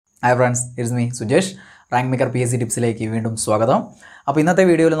Hi friends, it's me Sujesh. Rank Maker PSC ടിപ്സിലേക്ക് വീണ്ടും സ്വാഗതം. അപ്പോൾ ഇന്നത്തെ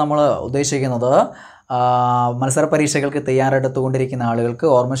വീഡിയോയിൽ നമ്മൾ ഉദ്ദേശിക്കുന്നത് മത്സര പരീക്ഷകൾക്ക് തയ്യാറെടുത്തുകൊണ്ടിരിക്കുന്ന ആളുകൾക്ക്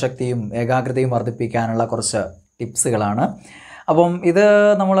ഓർമ്മശക്തിയും ഏകാഗ്രതയും വർദ്ധിപ്പിക്കാനുള്ള കുറച്ച് ടിപ്സുകളാണ്. അപ്പം ഇത്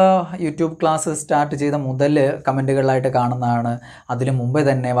നമ്മൾ യൂട്യൂബ് ക്ലാസ് സ്റ്റാർട്ട് ചെയ്ത മുതൽ കമൻറ്റുകളിലായിട്ട് കാണുന്നതാണ്. അതിന് മുമ്പേ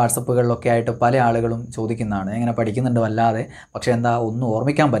തന്നെ വാട്സപ്പുകളിലൊക്കെ ആയിട്ട് പല ആളുകളും ചോദിക്കുന്നതാണ്, എങ്ങനെ പഠിക്കുന്നുണ്ട് വല്ലാതെ, പക്ഷേ എന്താ ഒന്നും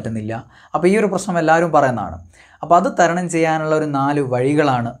ഓർമ്മിക്കാൻ പറ്റുന്നില്ല. അപ്പോൾ ഈ ഒരു പ്രശ്നം എല്ലാവരും പറയുന്നതാണ്. അപ്പോൾ അത് തരണം ചെയ്യാനുള്ള ഒരു 4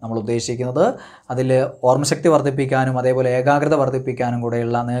 വഴികളാണ് നമ്മൾ ഉദ്ദേശിക്കുന്നത്. അതിൽ ഓർമ്മശക്തി വർദ്ധിപ്പിക്കാനും അതേപോലെ ഏകാഗ്രത വർദ്ധിപ്പിക്കാനും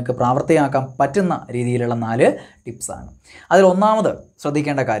കൂടെയുള്ള നിങ്ങൾക്ക് പ്രാവർത്തികമാക്കാൻ പറ്റുന്ന രീതിയിലുള്ള 4 ടിപ്സാണ്. അതിൽ ഒന്നാമത്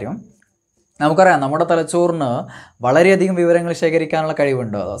ശ്രദ്ധിക്കേണ്ട കാര്യം, നമുക്കറിയാം നമ്മുടെ തലച്ചോറിന് വളരെയധികം വിവരങ്ങൾ ശേഖരിക്കാനുള്ള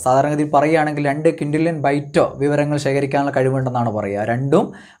കഴിവുണ്ട്. സാധാരണഗതിയിൽ പറയുകയാണെങ്കിൽ 2 ക്വിൻറ്റിലിയൻ ബൈറ്റ് വിവരങ്ങൾ ശേഖരിക്കാനുള്ള കഴിവുണ്ടെന്നാണ് പറയുക. 2ഉം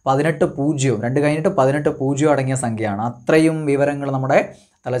 18 പൂജ്യവും 2 കഴിഞ്ഞിട്ട് 18 പൂജ്യവും അടങ്ങിയ സംഖ്യയാണ്. അത്രയും വിവരങ്ങൾ നമ്മുടെ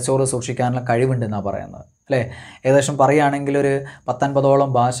തലച്ചോറ് സൂക്ഷിക്കാനുള്ള കഴിവുണ്ടെന്നാണ് പറയുന്നത്, അല്ലേ? ഏകദേശം പറയുകയാണെങ്കിൽ ഒരു 19ഓളം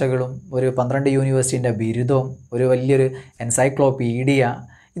ഭാഷകളും ഒരു 12 യൂണിവേഴ്സിറ്റിൻ്റെ ബിരുദവും ഒരു വലിയൊരു എൻസൈക്ലോപീഡിയ,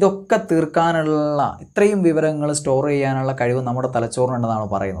 ഇതൊക്കെ തീർക്കാനുള്ള ഇത്രയും വിവരങ്ങൾ സ്റ്റോർ ചെയ്യാനുള്ള കഴിവ് നമ്മുടെ തലച്ചോറിനുണ്ടെന്നാണ്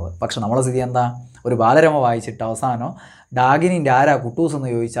പറയുന്നത്. പക്ഷെ നമ്മുടെ സ്ഥിതി എന്താ? ഒരു ബാലരമ വായിച്ചിട്ട് അവസാനം ഡാഗിനിൻ്റെ ആരാ കുട്ടൂസ്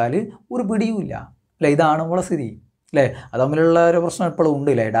എന്ന് ചോദിച്ചാൽ ഒരു പിടിയുമില്ല, അല്ലേ? ഇതാണ് നമ്മുടെ സ്ഥിതി, അല്ലേ? അത് തമ്മിലുള്ള ഒരു പ്രശ്നം എപ്പോഴും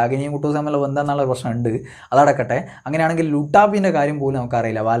ഉണ്ട്, അല്ലേ? ഡാഗിനിയും കുട്ടൂസും തമ്മിലുള്ള ബന്ധം എന്നുള്ള പ്രശ്നമുണ്ട്. അതടക്കട്ടെ. അങ്ങനെയാണെങ്കിൽ ലുട്ടാപ്പിൻ്റെ കാര്യം പോലും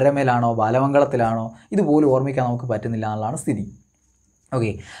നമുക്കറിയില്ല, ബാലരമയിലാണോ ബാലമംഗളത്തിലാണോ ഇതുപോലും ഓർമ്മിക്കാൻ നമുക്ക് പറ്റുന്നില്ല എന്നുള്ളതാണ് സ്ഥിതി. ഓക്കെ,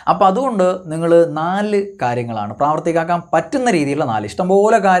 അപ്പോൾ അതുകൊണ്ട് നിങ്ങൾ 4 കാര്യങ്ങളാണ് പ്രാവർത്തികമാക്കാൻ പറ്റുന്ന രീതിയിലുള്ള 4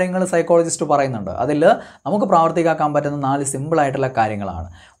 ഇഷ്ടംപോലെ കാര്യങ്ങൾ സൈക്കോളജിസ്റ്റ് പറയുന്നുണ്ട്. അതിൽ നമുക്ക് പ്രാവർത്തികമാക്കാൻ പറ്റുന്ന 4 സിമ്പിളായിട്ടുള്ള കാര്യങ്ങളാണ്.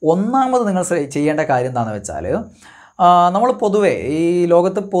 ഒന്നാമത് നിങ്ങൾ ചെയ്യേണ്ട കാര്യം എന്താണെന്ന് വെച്ചാൽ, നമ്മൾ പൊതുവേ ഈ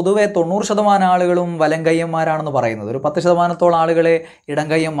ലോകത്ത് പൊതുവേ 90% ആളുകളും വലങ്കയ്യന്മാരാണെന്ന് പറയുന്നത്. ഒരു 10% ആളുകളെ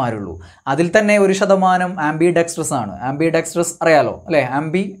ഇടങ്കയ്യന്മാരുള്ളൂ. അതിൽ തന്നെ 1% ആംബി ഡെക്സ്ട്രസ് ആണ്. ആംബി ഡെക്സ്ട്രസ് അറിയാലോ, അല്ലേ?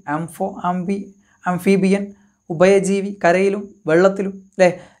 ആംഫീബിയൻ, ഉഭയജീവി, കരയിലും വെള്ളത്തിലും, അല്ലേ?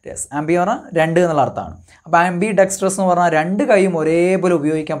 യെസ്, ആംബി എന്ന് പറഞ്ഞാൽ 2 എന്നുള്ള അർത്ഥമാണ്. അപ്പോൾ ആംബി ഡെക്സ്ട്രസ് എന്ന് പറഞ്ഞാൽ 2 കൈയും ഒരേപോലെ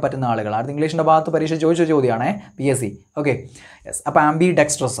ഉപയോഗിക്കാൻ പറ്റുന്ന ആളുകളാണ്. അത് ഇംഗ്ലീഷിൻ്റെ ഭാഗത്ത് പരീക്ഷ ചോദിച്ച ചോദ്യമാണ്, PSC. Okay, yes. അപ്പോൾ ആംബി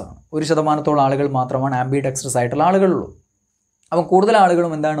ഡെക്സ്ട്രസ് ആണ്. 1% ആളുകൾ മാത്രമാണ് ആംബി ഡെക്സ്ട്രസ് ആയിട്ടുള്ള ആളുകളുള്ളൂ. അപ്പോൾ കൂടുതൽ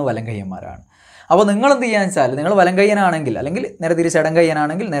ആളുകളും എന്താണ്? വലങ്കയ്യന്മാരാണ്. അപ്പോൾ നിങ്ങൾ എന്ത് ചെയ്യാന്ന് വെച്ചാൽ, നിങ്ങൾ വലങ്കയ്യനാണെങ്കിൽ, അല്ലെങ്കിൽ നേരെ തിരിച്ച്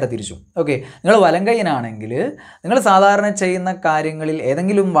ഇടങ്കയ്യനാണെങ്കിൽ നേരെ തിരിച്ചു. ഓക്കെ, നിങ്ങൾ വലങ്കയ്യനാണെങ്കിൽ നിങ്ങൾ സാധാരണ ചെയ്യുന്ന കാര്യങ്ങളിൽ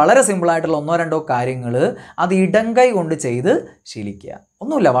ഏതെങ്കിലും വളരെ സിമ്പിളായിട്ടുള്ള 1-2 കാര്യങ്ങൾ അത് ഇടങ്കൈ കൊണ്ട് ചെയ്ത് ശീലിക്കുക.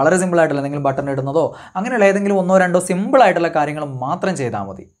 ഒന്നുമില്ല, വളരെ സിമ്പിളായിട്ടുള്ള എന്തെങ്കിലും ബട്ടൺ ഇടുന്നതോ അങ്ങനെയുള്ള ഏതെങ്കിലും 1-2 സിമ്പിളായിട്ടുള്ള കാര്യങ്ങൾ മാത്രം ചെയ്താൽ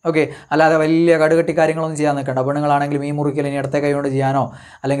മതി. ഓക്കെ, അല്ലാതെ വലിയ കടുകട്ടി കാര്യങ്ങളൊന്നും ചെയ്യാൻ നിൽക്കണ്ട. പെണ്ണുങ്ങളാണെങ്കിൽ മീൻ മുറിക്കൽ ഇനി ഇടത്തെ കൈ കൊണ്ട് ചെയ്യാനോ,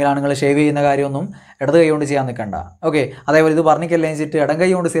 അല്ലെങ്കിൽ ആണുങ്ങൾ ഷേവ് ചെയ്യുന്ന കാര്യമൊന്നും ഇടത് കൈ കൊണ്ട് ചെയ്യാൻ നിൽക്കണ്ട. ഓക്കെ, അതേപോലെ ഇത് പറഞ്ഞിക്കല്ലേ വെച്ചിട്ട് ഇടം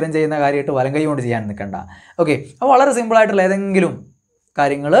കൈ കൊണ്ട് സ്ഥിരം ചെയ്യുന്ന കാര്യമായിട്ട് വലം കൈ കൊണ്ട് ചെയ്യാൻ നിൽക്കണ്ട. ഓക്കെ, അപ്പോൾ വളരെ സിമ്പിളായിട്ടുള്ള ഏതെങ്കിലും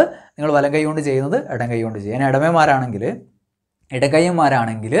കാര്യങ്ങൾ നിങ്ങൾ വലം കൈ കൊണ്ട് ചെയ്യുന്നത് ഇടം കൈ കൊണ്ട് ചെയ്യാൻ.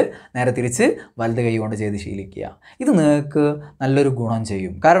 ഇടകയ്യന്മാരാണെങ്കിൽ നേരെ തിരിച്ച് വലത് കൈ കൊണ്ട് ചെയ്ത് ശീലിക്കുക. ഇത് നിങ്ങൾക്ക് നല്ലൊരു ഗുണം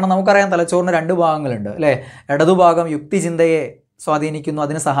ചെയ്യും. കാരണം നമുക്കറിയാം തലച്ചോറിന് 2 ഭാഗങ്ങളുണ്ട്, അല്ലേ? ഇടതുഭാഗം യുക്തിചിന്തയെ സ്വാധീനിക്കുന്നു,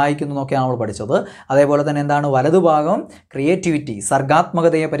 അതിനെ സഹായിക്കുന്നു എന്നൊക്കെയാണ് നമ്മൾ പഠിച്ചത്. അതേപോലെ തന്നെ എന്താണ്? വലതുഭാഗം ക്രിയേറ്റിവിറ്റി,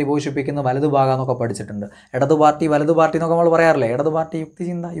 സർഗാത്മകതയെ പരിപോഷിപ്പിക്കുന്ന വലതുഭാഗം എന്നൊക്കെ പഠിച്ചിട്ടുണ്ട്. ഇടതു പാർട്ടി വലതു പാർട്ടി എന്നൊക്കെ നമ്മൾ പറയാറില്ലേ? ഇടതു പാർട്ടി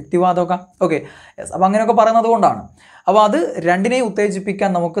യുക്തിചിന്ത, യുക്തിവാദമൊക്കെ. Okay, yes. അപ്പോൾ അങ്ങനെയൊക്കെ പറയുന്നത് കൊണ്ടാണ്. അപ്പോൾ അത് 2നെയും ഉത്തേജിപ്പിക്കാൻ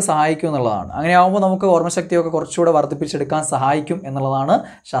നമുക്ക് സഹായിക്കും എന്നുള്ളതാണ്. അങ്ങനെയാകുമ്പോൾ നമുക്ക് ഓർമ്മശക്തിയൊക്കെ കുറച്ചുകൂടെ വർദ്ധിപ്പിച്ചെടുക്കാൻ സഹായിക്കും എന്നുള്ളതാണ്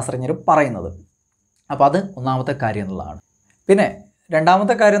ശാസ്ത്രജ്ഞർ പറയുന്നത്. അപ്പോൾ അത് ഒന്നാമത്തെ കാര്യം എന്നുള്ളതാണ്. പിന്നെ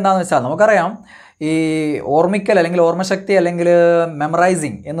രണ്ടാമത്തെ കാര്യം എന്താണെന്ന് വെച്ചാൽ, നമുക്കറിയാം ഈ ഓർമ്മിക്കൽ അല്ലെങ്കിൽ ഓർമ്മശക്തി അല്ലെങ്കിൽ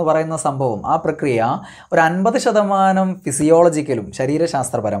മെമ്മറൈസിങ് എന്ന് പറയുന്ന സംഭവം, ആ പ്രക്രിയ ഒരു 50% ഫിസിയോളജിക്കലും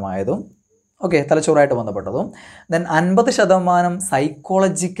ശരീരശാസ്ത്രപരമായതും, ഓക്കെ, തലച്ചോറായിട്ട് ബന്ധപ്പെട്ടതും, ദെൻ 50%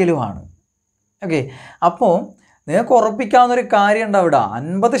 സൈക്കോളജിക്കലുമാണ്. ഓക്കെ, അപ്പോൾ നിങ്ങൾക്ക് ഉറപ്പിക്കാവുന്നൊരു കാര്യം ഉണ്ട് അവിടെ.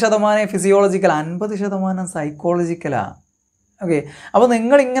 50% ഫിസിയോളജിക്കൽ, 50% സൈക്കോളജിക്കലാണ്. ഓക്കെ, അപ്പോൾ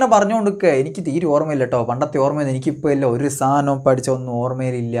നിങ്ങളിങ്ങനെ പറഞ്ഞുകൊണ്ടിരിക്കുക, എനിക്ക് തീരെ ഓർമ്മയില്ല കേട്ടോ, പണ്ടത്തെ ഓർമ്മയില്ല, എനിക്കിപ്പോൾ ഇല്ല, ഒരു സാധനം പഠിച്ചൊന്നും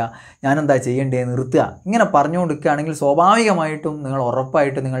ഓർമ്മയിലില്ല, ഞാനെന്താ ചെയ്യേണ്ടത്, നിർത്തുക, ഇങ്ങനെ പറഞ്ഞുകൊണ്ടിരിക്കുകയാണെങ്കിൽ സ്വാഭാവികമായിട്ടും നിങ്ങൾ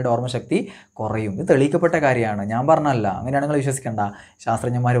ഉറപ്പായിട്ടും നിങ്ങളുടെ ഓർമ്മശക്തി കുറയും. ഇത് തെളിയിക്കപ്പെട്ട കാര്യമാണ്, ഞാൻ പറഞ്ഞല്ല. അങ്ങനെയാണ് നിങ്ങൾ വിശ്വസിക്കേണ്ട.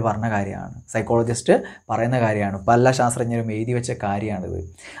 ശാസ്ത്രജ്ഞന്മാർ പറഞ്ഞ കാര്യമാണ്, സൈക്കോളജിസ്റ്റ് പറയുന്ന കാര്യമാണ്, പല ശാസ്ത്രജ്ഞരും എഴുതി വെച്ച കാര്യമാണിത്.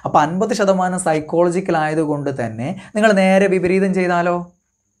 അപ്പോൾ 50% സൈക്കോളജിക്കൽ ആയതുകൊണ്ട് തന്നെ നിങ്ങൾ നേരെ വിപരീതം ചെയ്താലോ?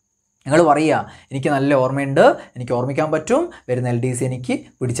 നിങ്ങൾ പറയുക, എനിക്ക് നല്ല ഓർമ്മയുണ്ട്, എനിക്ക് ഓർമ്മിക്കാൻ പറ്റും, വരുന്ന LDC എനിക്ക്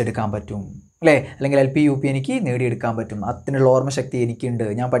പിടിച്ചെടുക്കാൻ പറ്റും, അല്ലേ? അല്ലെങ്കിൽ LP UP എനിക്ക് നേടിയെടുക്കാൻ പറ്റും, അതിനുള്ള ഓർമ്മശക്തി എനിക്കുണ്ട്,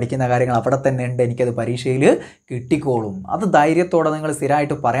 ഞാൻ പഠിക്കുന്ന കാര്യങ്ങൾ അവിടെ തന്നെ ഉണ്ട്, എനിക്കത് പരീക്ഷയിൽ കിട്ടിക്കോളും. അത് ധൈര്യത്തോടെ നിങ്ങൾ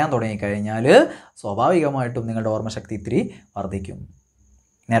സ്ഥിരമായിട്ട് പറയാൻ തുടങ്ങിക്കഴിഞ്ഞാൽ സ്വാഭാവികമായിട്ടും നിങ്ങളുടെ ഓർമ്മശക്തി ഇത്തിരി വർദ്ധിക്കും.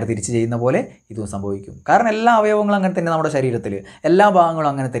 നേരെ തിരിച്ച് ചെയ്യുന്ന പോലെ ഇതും സംഭവിക്കും. കാരണം എല്ലാ അവയവങ്ങളും അങ്ങനെ തന്നെ, നമ്മുടെ ശരീരത്തിൽ എല്ലാ ഭാഗങ്ങളും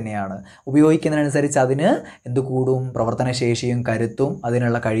അങ്ങനെ തന്നെയാണ്. ഉപയോഗിക്കുന്നതിനനുസരിച്ച് അതിന് എന്ത് കൂടും? പ്രവർത്തനശേഷിയും കരുത്തും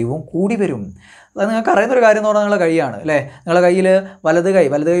അതിനുള്ള കഴിവും കൂടി വരും. അത് നിങ്ങൾക്ക് അറിയുന്നൊരു കാര്യം എന്ന് പറഞ്ഞാൽ നിങ്ങളുടെ കൈയാണ് അല്ലേ. നിങ്ങളുടെ കയ്യിൽ വലത് കൈ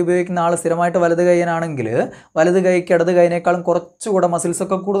ഉപയോഗിക്കുന്ന ആൾ സ്ഥിരമായിട്ട് വലത് കൈയനാണെങ്കിൽ വലത് കൈക്ക് ഇടത് കൈനേക്കാളും കുറച്ചുകൂടെ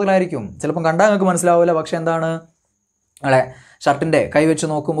മസിൽസൊക്കെ കൂടുതലായിരിക്കും. ചിലപ്പം കണ്ടാൽ നിങ്ങൾക്ക് മനസ്സിലാവില്ല, പക്ഷേ എന്താണ്, നിങ്ങളെ ഷർട്ടിൻ്റെ കൈ വെച്ച്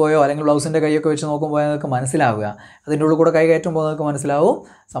നോക്കുമ്പോഴോ അല്ലെങ്കിൽ ബ്ലൗസിൻ്റെ കൈയൊക്കെ വെച്ച് നോക്കുമ്പോഴോ നിങ്ങൾക്ക് മനസ്സിലാവുക. അതിൻ്റെ ഉള്ളിൽ കൂടെ കൈ കയറ്റുമ്പോൾ നിങ്ങൾക്ക് മനസ്സിലാവും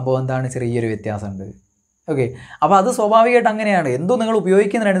സംഭവം എന്താണ്, ചെറിയൊരു വ്യത്യാസമുണ്ട്. ഓക്കെ, അപ്പോൾ അത് സ്വാഭാവികമായിട്ട് അങ്ങനെയാണ്. എന്തോ നിങ്ങൾ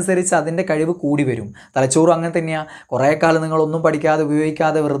ഉപയോഗിക്കുന്നതിനനുസരിച്ച് അതിൻ്റെ കഴിവ് കൂടി വരും. തലച്ചോറ് അങ്ങനെ തന്നെയാണ്. കുറേ കാലം നിങ്ങളൊന്നും പഠിക്കാതെ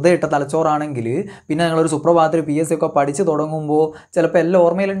ഉപയോഗിക്കാതെ വെറുതെ ഇട്ട തലച്ചോറാണെങ്കിൽ പിന്നെ നിങ്ങളൊരു സുപ്രഭാതത്തിൽ PSC ഒക്കെ പഠിച്ച് തുടങ്ങുമ്പോൾ ചിലപ്പോൾ എല്ലാം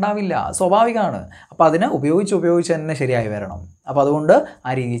ഓർമ്മയിലുണ്ടാവില്ല. സ്വാഭാവികമാണ്. അപ്പോൾ അതിനെ ഉപയോഗിച്ച് തന്നെ ശരിയായി വരണം. അപ്പോൾ അതുകൊണ്ട്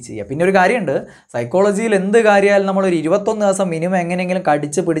ആ രീതിയിൽ ചെയ്യുക. പിന്നെ ഒരു കാര്യമുണ്ട്, സൈക്കോളജിയിൽ എന്ത് കാര്യമായാലും നമ്മളൊരു 21 ദിവസം മിനിമം എങ്ങനെയെങ്കിലും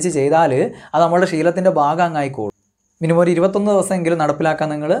കടിച്ച് പിടിച്ച് ചെയ്താൽ അത് നമ്മളുടെ ശീലത്തിൻ്റെ ഭാഗം അങ്ങായിക്കോളും. മിനിമം ഒരു 21 ദിവസമെങ്കിലും നടപ്പിലാക്കാൻ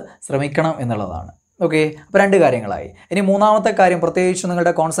നിങ്ങൾ ശ്രമിക്കണം എന്നുള്ളതാണ്. ഓക്കെ, അപ്പോൾ 2 കാര്യങ്ങളായി. ഇനി മൂന്നാമത്തെ കാര്യം, പ്രത്യേകിച്ച്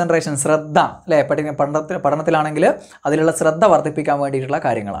നിങ്ങളുടെ കോൺസെൻട്രേഷൻ, ശ്രദ്ധ അല്ലേ, പഠനത്തിലാണെങ്കിൽ അതിലുള്ള ശ്രദ്ധ വർദ്ധിപ്പിക്കാൻ വേണ്ടിയിട്ടുള്ള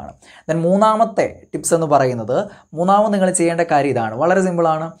കാര്യങ്ങളാണ്. ദെൻ മൂന്നാമത്തെ ടിപ്സ് എന്ന് പറയുന്നത്, മൂന്നാമത് നിങ്ങൾ ചെയ്യേണ്ട കാര്യം ഇതാണ്. വളരെ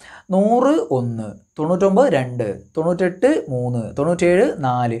സിമ്പിളാണ്. 100 1, 99 2, 98 3, 97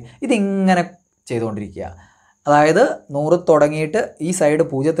 4 ഇതിങ്ങനെ ചെയ്തുകൊണ്ടിരിക്കുക. അതായത് 100 തുടങ്ങിയിട്ട് ഈ സൈഡ്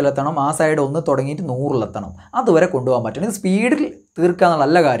 0-ലെത്തണം, ആ സൈഡ് 1 തുടങ്ങിയിട്ട് 100-ലെത്തണം. അതുവരെ കൊണ്ടുപോകാൻ പറ്റണം. ഇത് സ്പീഡിൽ തീർക്കുക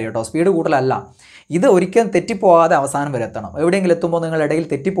എന്നുള്ളതല്ല കാര്യം കേട്ടോ, സ്പീഡ് കൂടുതലല്ല. ഇത് ഒരിക്കലും തെറ്റിപ്പോകാതെ അവസാനം വരെ എത്തണം. എവിടെയെങ്കിലും എത്തുമ്പോൾ നിങ്ങൾ ഇടയിൽ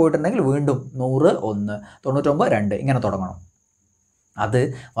തെറ്റിപ്പോയിട്ടുണ്ടെങ്കിൽ വീണ്ടും 100 1, 99 2 ഇങ്ങനെ തുടങ്ങണം. അത്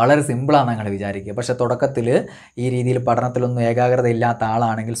വളരെ സിമ്പിളാണെന്ന് നിങ്ങൾ വിചാരിക്കുക. പക്ഷേ തുടക്കത്തിൽ ഈ രീതിയിൽ പഠനത്തിലൊന്നും ഏകാഗ്രത ഇല്ലാത്ത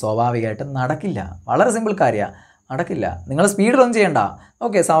ആളാണെങ്കിൽ സ്വാഭാവികമായിട്ടും നടക്കില്ല. വളരെ സിമ്പിൾ കാര്യമാണ്, നടക്കില്ല. നിങ്ങൾ സ്പീഡിലൊന്നും ചെയ്യണ്ട.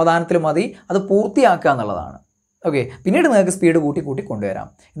 ഓക്കെ, സാവധാനത്തിൽ മതി, അത് പൂർത്തിയാക്കുക എന്നുള്ളതാണ്. ഓക്കെ, പിന്നീട് നിങ്ങൾക്ക് സ്പീഡ് കൂട്ടി കൊണ്ടുവരാം.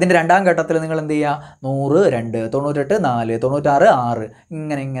 ഇതിൻ്റെ 2ാം ഘട്ടത്തിൽ നിങ്ങൾ എന്ത് ചെയ്യുക? 100 2, 98 4, 96 6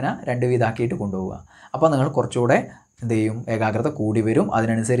 ഇങ്ങനെ 2 വീതമാക്കിയിട്ട് കൊണ്ടുപോവുക. അപ്പോൾ നിങ്ങൾ കുറച്ചുകൂടെ എന്ത് ചെയ്യും? ഏകാഗ്രത കൂടി വരും.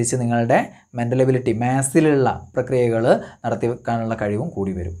 അതിനനുസരിച്ച് നിങ്ങളുടെ മെൻ്റൽ എബിലിറ്റി, മാത്സിലുള്ള പ്രക്രിയകൾ നടത്തി വെക്കാനുള്ള കഴിവും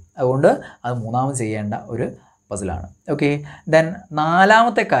കൂടി വരും. അതുകൊണ്ട് അത് മൂന്നാമത് ചെയ്യേണ്ട ഒരു പസിലാണ്. ഓക്കെ, ദെൻ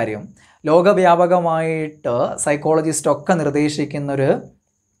 4ാമത്തെ കാര്യം, ലോകവ്യാപകമായിട്ട് സൈക്കോളജിസ്റ്റൊക്കെ നിർദ്ദേശിക്കുന്നൊരു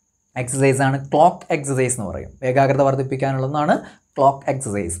എക്സസൈസാണ് ക്ലോക്ക് എക്സസൈസ് എന്ന് പറയും. ഏകാഗ്രത വർദ്ധിപ്പിക്കാനുള്ളതാണ് ക്ലോക്ക്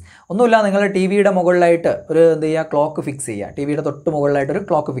എക്സസൈസ്. ഒന്നുമില്ല, നിങ്ങൾ TV-യുടെ മുകളിലായിട്ട് ഒരു എന്ത് ചെയ്യുക? ക്ലോക്ക് ഫിക്സ് ചെയ്യുക. TV-യുടെ തൊട്ട് മുകളിലായിട്ടൊരു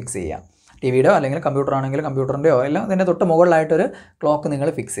ക്ലോക്ക് ഫിക്സ് ചെയ്യുക. TV-യുടെ അല്ലെങ്കിൽ കമ്പ്യൂട്ടർ ആണെങ്കിൽ കമ്പ്യൂട്ടറിൻ്റെയോ എല്ലാം ഇതിൻ്റെ തൊട്ട് മുകളിലായിട്ടൊരു ക്ലോക്ക്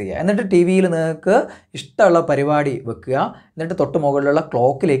നിങ്ങൾ ഫിക്സ് ചെയ്യുക. എന്നിട്ട് TV-യിൽ നിങ്ങൾക്ക് ഇഷ്ടമുള്ള പരിപാടി വെക്കുക. എന്നിട്ട് തൊട്ട് മുകളിലുള്ള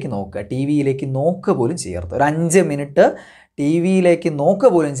ക്ലോക്കിലേക്ക് നോക്കുക. TV-യിലേക്ക് നോക്കുക പോലും ചെയ്യരുത്. ഒരു 5 മിനിറ്റ് TV-യിലേക്ക്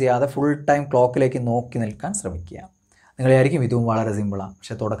നോക്കുക പോലും ചെയ്യാതെ ഫുൾ ടൈം ക്ലോക്കിലേക്ക് നോക്കി നിൽക്കാൻ ശ്രമിക്കുക. നിങ്ങൾ വിചാരിക്കും ഇതും വളരെ സിമ്പിളാണ്,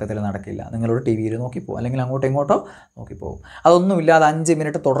 പക്ഷേ തുടക്കത്തിൽ നടക്കില്ല. നിങ്ങളോട് TV-യിൽ നോക്കിപ്പോകും, അല്ലെങ്കിൽ അങ്ങോട്ടോ ഇങ്ങോട്ടോ നോക്കിപ്പോകും. അതൊന്നുമില്ലാതെ 5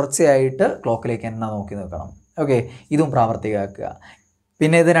 മിനിറ്റ് തുടർച്ചയായിട്ട് ക്ലോക്കിലേക്ക് തന്നെ നോക്കി നിൽക്കണം. ഓക്കെ, ഇതും പ്രാവർത്തികമാക്കുക.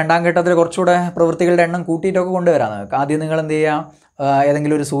 പിന്നെ ഇത് 2ാം ഘട്ടത്തിൽ കുറച്ചുകൂടെ പ്രവൃത്തികളുടെ എണ്ണം കൂട്ടിയിട്ടൊക്കെ കൊണ്ടുവരാൻ നോക്കുക. ആദ്യം നിങ്ങൾ എന്ത് ചെയ്യുക?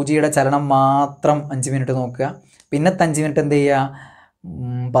 ഏതെങ്കിലും ഒരു സൂചിയുടെ ചലനം മാത്രം 5 മിനിറ്റ് നോക്കുക. പിന്നത്തെ 5 മിനിറ്റ് എന്ത് ചെയ്യുക?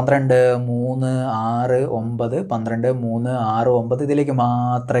 12 3 6 9 12 3 6 9 ഇതിലേക്ക്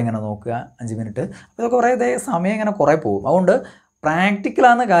മാത്രം ഇങ്ങനെ നോക്കുക 5 മിനിറ്റ്. അപ്പോൾ ഇതൊക്കെ കുറേ സമയം ഇങ്ങനെ കുറേ പോകും. അതുകൊണ്ട്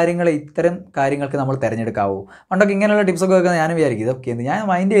പ്രാക്ടിക്കലാകുന്ന കാര്യങ്ങൾ, ഇത്തരം കാര്യങ്ങൾക്ക് നമ്മൾ തിരഞ്ഞെടുക്കാവൂ. പണ്ടൊക്കെ ഇങ്ങനെയുള്ള ടിപ്സൊക്കെ വെക്കാൻ ഞാനും വിചാരിക്കും ഇതൊക്കെ എന്ത്, ഞാൻ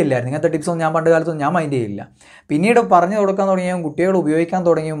മൈൻഡ് ചെയ്യില്ലായിരുന്നു. ഇങ്ങനത്തെ ടിപ്സൊന്നും ഞാൻ പണ്ട് കാലത്തൊന്നും ഞാൻ മൈൻഡ് ചെയ്യില്ല. പിന്നീട് പറഞ്ഞു കൊടുക്കാൻ തുടങ്ങിയും കുട്ടികൾ ഉപയോഗിക്കാൻ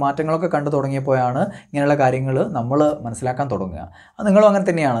തുടങ്ങിയും മാറ്റങ്ങളൊക്കെ കണ്ടു തുടങ്ങിയപ്പോഴാണ് ഇങ്ങനെയുള്ള കാര്യങ്ങൾ നമ്മൾ മനസ്സിലാക്കാൻ തുടങ്ങുക. അത് നിങ്ങളും അങ്ങനെ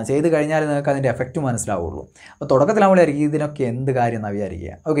തന്നെയാണ്. ചെയ്ത് കഴിഞ്ഞാൽ നിങ്ങൾക്ക് അതിൻ്റെ എഫക്റ്റ് മനസ്സിലാവുള്ളൂ. അപ്പോൾ തുടക്കത്തിൽ നമ്മൾ വിചാരിക്കും ഇതിനൊക്കെ എന്ത് കാര്യം എന്നാണ്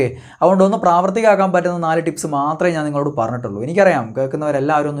വിചാരിക്കുക. ഓക്കെ, അതുകൊണ്ട് ഒന്ന് പ്രാവർത്തികമാക്കാൻ പറ്റുന്ന 4 ടിപ്സ് മാത്രമേ ഞാൻ നിങ്ങളോട് പറഞ്ഞിട്ടുള്ളൂ. എനിക്കറിയാം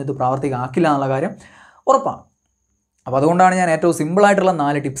കേൾക്കുന്നവരെല്ലാവരും ഒന്നും ഇത് പ്രാവർത്തികമാക്കില്ല എന്നുള്ള കാര്യം ഉറപ്പാണ്. അപ്പോൾ അതുകൊണ്ടാണ് ഞാൻ ഏറ്റവും സിമ്പിളായിട്ടുള്ള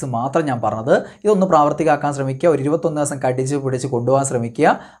 4 ടിപ്സ് മാത്രം ഞാൻ പറഞ്ഞത്. ഇതൊന്ന് പ്രാവർത്തികമാക്കാൻ ശ്രമിക്കുക. ഒരു 21 ദിവസം കടിച്ച് പിടിച്ച് കൊണ്ടുപോകാൻ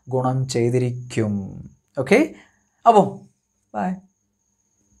ശ്രമിക്കുക. ഗുണം ചെയ്തിരിക്കും. ഓക്കെ, അപ്പോൾ ബൈ.